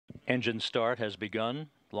Engine start has begun.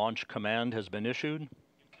 Launch command has been issued.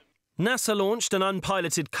 NASA launched an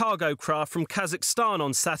unpiloted cargo craft from Kazakhstan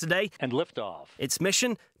on Saturday. And liftoff. Its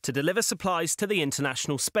mission, to deliver supplies to the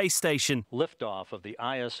International Space Station. Liftoff of the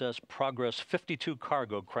ISS Progress 52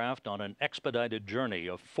 cargo craft on an expedited journey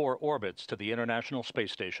of 4 orbits to the International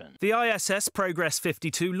Space Station. The ISS Progress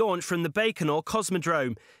 52 launched from the Baikonur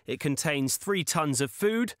Cosmodrome. It contains 3 tons of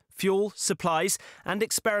food, fuel, supplies and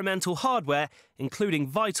experimental hardware, including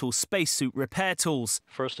vital spacesuit repair tools.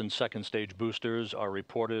 First and second stage boosters are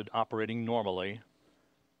reported operating normally.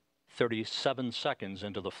 37 seconds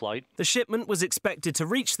into the flight. The shipment was expected to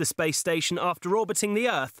reach the space station after orbiting the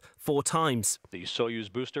Earth 4 times. The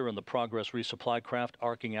Soyuz booster and the Progress resupply craft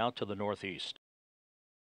arcing out to the northeast.